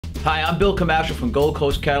Hi, I'm Bill Camacho from Gold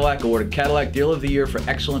Coast Cadillac, awarded Cadillac Dealer of the Year for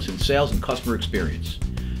excellence in sales and customer experience.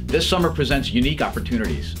 This summer presents unique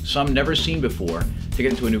opportunities, some never seen before, to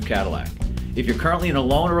get into a new Cadillac. If you're currently in a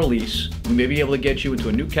loan or a lease, we may be able to get you into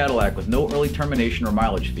a new Cadillac with no early termination or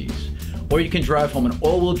mileage fees. Or you can drive home an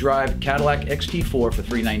all-wheel drive Cadillac XT4 for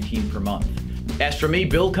 $319 per month. Ask for me,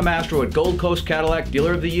 Bill Camacho at Gold Coast Cadillac,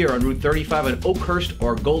 Dealer of the Year on Route 35 in Oakhurst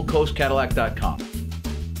or goldcoastcadillac.com.